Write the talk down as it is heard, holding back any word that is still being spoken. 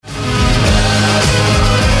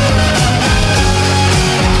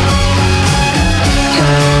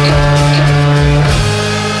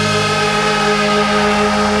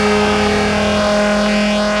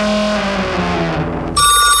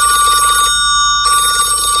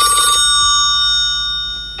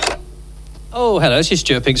Oh, hello, it's just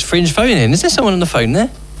Stuart Pink's Fringe phone in. Is there someone on the phone there?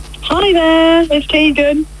 Hi there, it's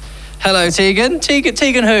Tegan. Hello, Tegan.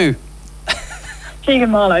 Tegan who?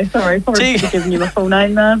 Tegan Marlowe, sorry. Probably should have given you my full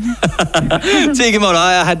name there. Tegan Marlowe,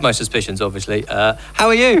 I had my suspicions, obviously. How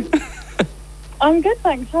are you? I'm good,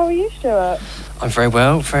 thanks. How are you, Stuart? I'm very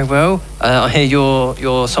well, very well. I hear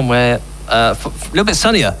you're somewhere a little bit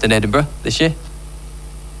sunnier than Edinburgh this year.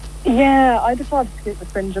 Yeah, I decided to give the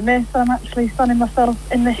Fringe a miss. I'm actually sunning myself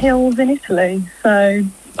in the hills in Italy, so...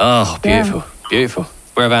 Oh, beautiful, beautiful.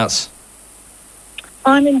 Whereabouts?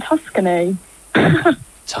 I'm in Tuscany.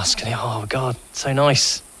 Tuscany, oh God, so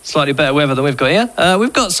nice. Slightly better weather than we've got here.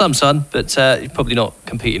 We've got some sun, but probably not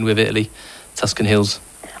competing with Italy, Tuscan hills.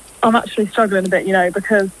 I'm actually struggling a bit,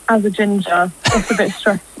 because as a ginger, it's a bit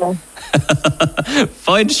stressful.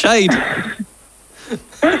 Find shade.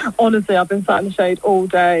 Honestly, I've been sat in the shade all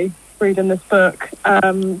day reading this book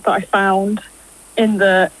that I found in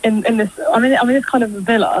this. I'm in this kind of a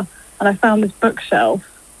villa, and I found this bookshelf,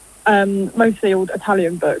 mostly all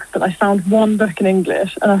Italian books. But I found one book in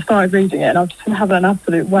English, and I started reading it, and I've just been having an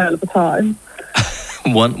absolute whale of a time.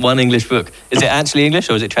 One English book. Is it actually English,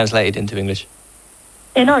 or is it translated into English?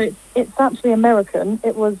 It's actually American.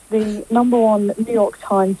 It was the #1 New York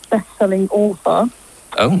Times best-selling author,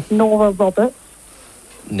 Nora Roberts.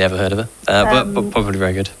 Never heard of her, but probably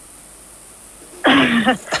very good.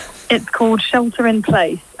 It's called Shelter in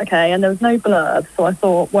Place, okay, and there was no blurb, so I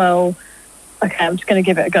thought, well, okay, I'm just going to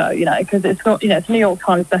give it a go, because it's got, it's a New York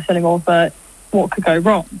Times best-selling author. What could go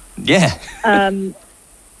wrong? Yeah.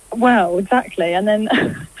 Well, exactly, and then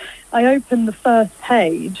I opened the first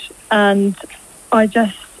page, and I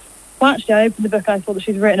opened the book and I thought that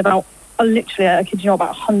she'd written about, literally, I kid you not, about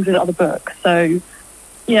 100 other books, so...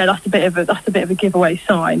 Yeah, that's a bit of a giveaway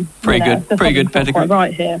sign. Pretty good pedigree. Quite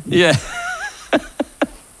right here. Yeah.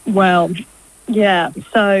 Well, yeah.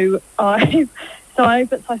 So I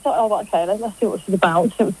thought, okay, let's see what this is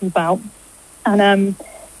about. And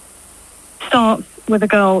starts with a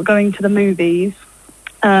girl going to the movies,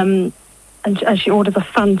 and she orders a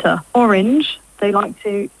Fanta orange. They like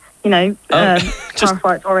to,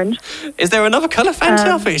 clarify it's orange. Is there another colour Fanta?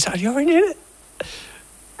 I think it's only orange, isn't it?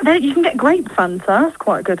 You can get grape Fanta. That's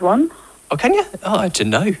quite a good one. Oh, can you? Oh, I didn't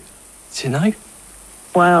know.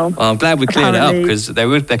 Well, I'm glad we cleared it up, because there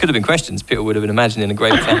could have been questions. People would have been imagining a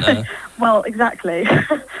grape Fanta. Well, exactly.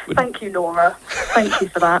 Thank you, Nora. Thank you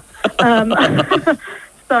for that.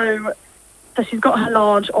 So she's got her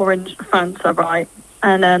large orange Fanta, right?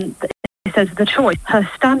 And it says the choice. Her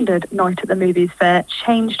standard night at the movies fair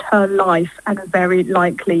changed her life and very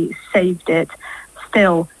likely saved it.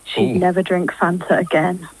 Still, she'd never drink Fanta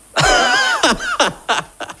again.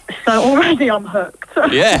 So already I'm hooked.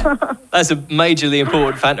 Yeah, that's a majorly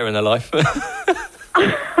important Fanta in her life.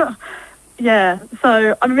 Yeah,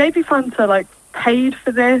 so maybe Fanta paid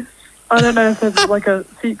for this. I don't know if there's a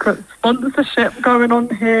secret sponsorship going on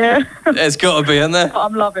here. There's got to be, isn't there? But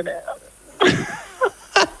I'm loving it.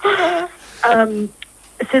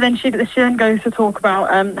 So then she then goes to talk about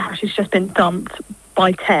how she's just been dumped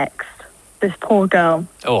by text. This poor girl.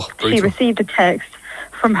 Oh, brutal. She received a text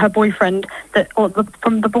from her boyfriend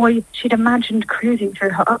from the boy she'd imagined cruising through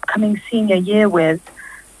her upcoming senior year with,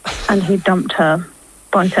 and he dumped her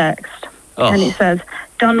by text. Oh. And it says,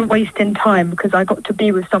 "Done wasting time because I got to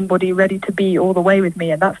be with somebody ready to be all the way with me,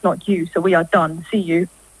 and that's not you. So we are done. See you."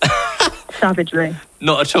 Savagely.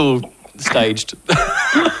 Not at all staged.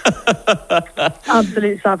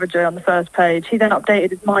 Absolute savagery on the first page. He then updated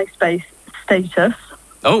his MySpace status.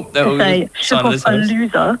 Oh, to say, shook off a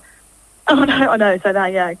loser. Oh, no, I know. So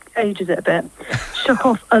that, ages it a bit. Shook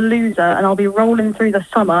off a loser, and I'll be rolling through the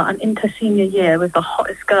summer and into senior year with the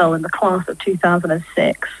hottest girl in the class of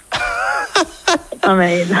 2006. I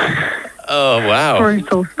mean... Oh, wow.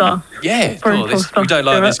 Brutal stuff. Yeah. Brutal stuff. We don't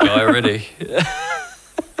like this guy already.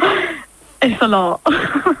 It's a lot.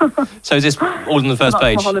 So is this all on the first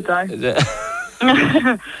page? Holiday.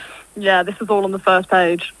 Yeah, this is all on the first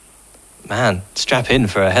page. Man, strap in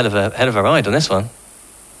for a hell of a ride on this one.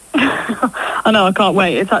 I know, I can't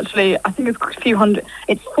wait. It's actually, I think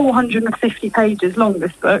it's 450 pages long,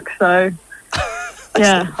 this book, so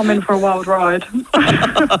yeah, I'm in for a wild ride.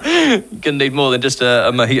 Gonna need more than just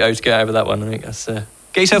a mojito to get over that one, I think. That's get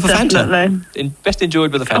yourself a Fanta. Best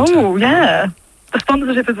enjoyed with a Fanta. Oh, yeah. The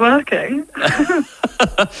sponsorship is working.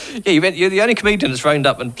 Yeah, you're the only comedian that's phoned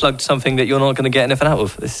up and plugged something that you're not going to get anything out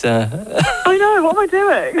of. This, I know, what am I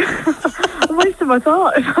doing? I'm wasting my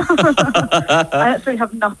time. I actually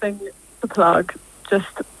have nothing to plug,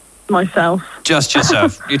 just myself. Just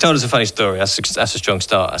yourself. You told us a funny story. That's a strong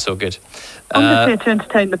start. That's all good. I'm just here to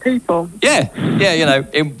entertain the people. Yeah,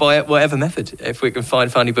 by whatever method, if we can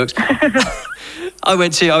find funny books. I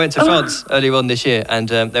went to France earlier on this year, and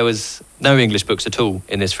there was no English books at all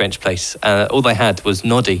in this French place. All they had was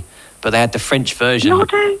Noddy, but they had the French version.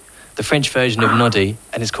 Noddy? The French version of Noddy,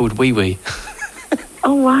 and it's called Wee Wee.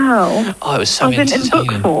 Oh, wow. Oh, it was so in entertaining.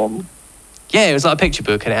 book form? Yeah, it was like a picture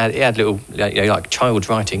book, and it had little, like child's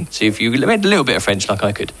writing. So if you read a little bit of French like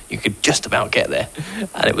I could, you could just about get there.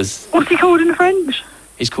 And it was... What's he called in French?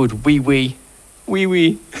 He's called Wee Wee. Wee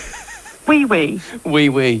Wee. Wee Wee? Wee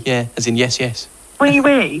Wee, yeah, as in yes, yes. Wee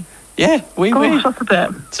Wee? Yeah, Wee Wee. Gosh, that's a bit...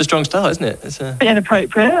 It's a strong start, isn't it? It's bit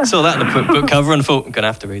inappropriate. I saw that in the book cover and thought, I'm going to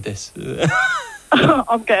have to read this.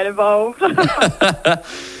 I'm getting involved.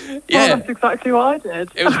 Yeah. Well, that's exactly what I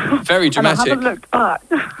did. It was very dramatic. And I haven't looked back.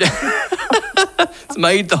 It's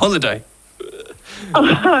made the holiday.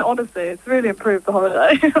 Honestly, it's really improved the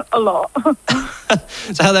holiday a lot.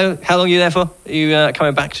 So how long are you there for? Are you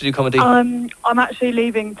coming back to do comedy? I'm actually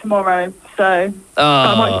leaving tomorrow, so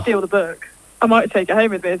I might steal the book. I might take it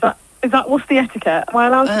home with me. Is that what's the etiquette? Am I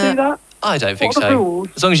allowed to do that? I don't think what are the so. rules?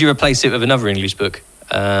 As long as you replace it with another English book,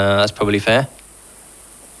 that's probably fair.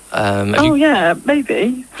 Yeah,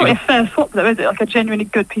 maybe. It's not a fair swap though, is it? Like a genuinely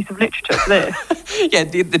good piece of literature for this. Yeah,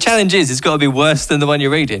 the challenge is it's got to be worse than the one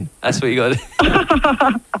you're reading. That's what you got to do.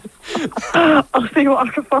 I'll see what I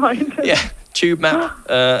can find. Yeah, tube map.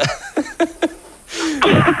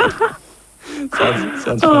 Sounds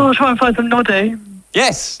fun. I'll try and find some Noddy.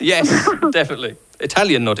 Yes, definitely.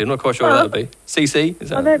 Italian Noddy, I'm not quite sure what that would be. CC? Is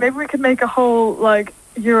that... I know, maybe we could make a whole,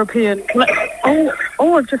 European...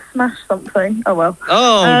 I've just smashed something. Oh, well.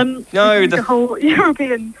 Oh, no. The whole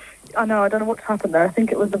European... I know, I don't know what's happened there. I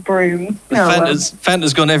think it was the broom.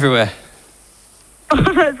 Fanta's gone everywhere. Oh,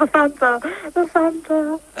 no, it's the Fanta. The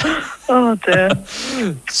Fanta. Oh, dear.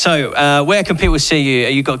 So, where can people see you?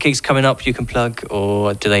 Have you got gigs coming up you can plug,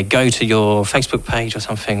 or do they go to your Facebook page or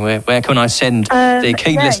something? Where can I send the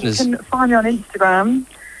keen listeners? You can find me on Instagram,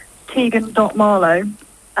 Tegan.Marlowe,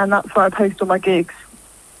 and that's where I post all my gigs.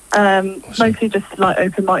 Awesome. Mostly just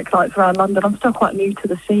open mic nights around London. I'm still quite new to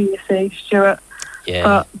the scene, you see, Stuart. Yeah,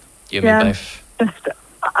 but, you and me both. Just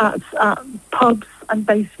at pubs and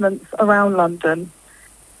basements around London.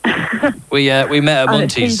 We met at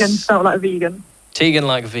Monty's. Tegan felt like a vegan. Tegan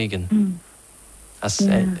like a vegan. Mm. That's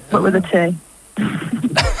but with a T. I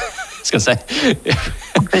was going to say.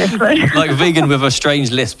 Obviously. Like a vegan with a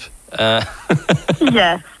strange lisp.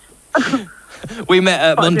 Yes. We met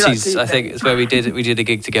at Monty's, I think, is where we did a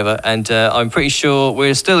gig together, and I'm pretty sure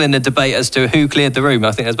we're still in the debate as to who cleared the room.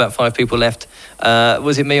 I think there's about 5 people left.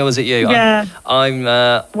 Was it me or was it you? Yeah.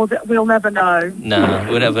 We'll never know. No,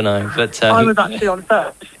 we'll never know. But I was actually on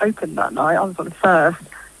first, open that night. I was on first,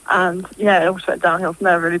 and yeah, it all went downhill from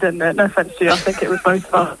there, really, didn't it? No offence to you. I think it was both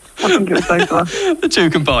of us. The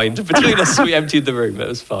two combined. Between us, we emptied the room. It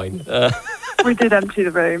was fine. We did empty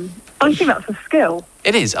the room. I think that's a skill.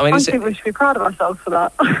 It is. I mean, I think we should be proud of ourselves for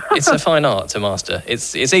that. It's a fine art to master.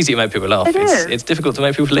 It's easy to make people laugh. It's difficult to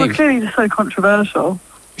make people leave. Well, clearly it's so controversial.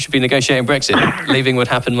 We should be negotiating Brexit. Leaving would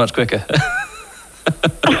happen much quicker.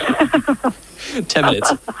 10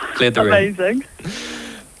 minutes. Cleared the room. Amazing.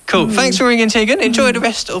 Cool. Thanks for ringing, Tegan. Enjoy the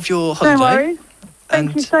rest of your holiday. No worries.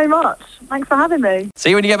 Thank you so much. Thanks for having me. See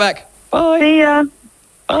you when you get back. Bye. See ya.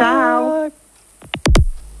 Bye. Ciao.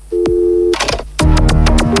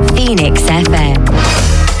 Phoenix FM.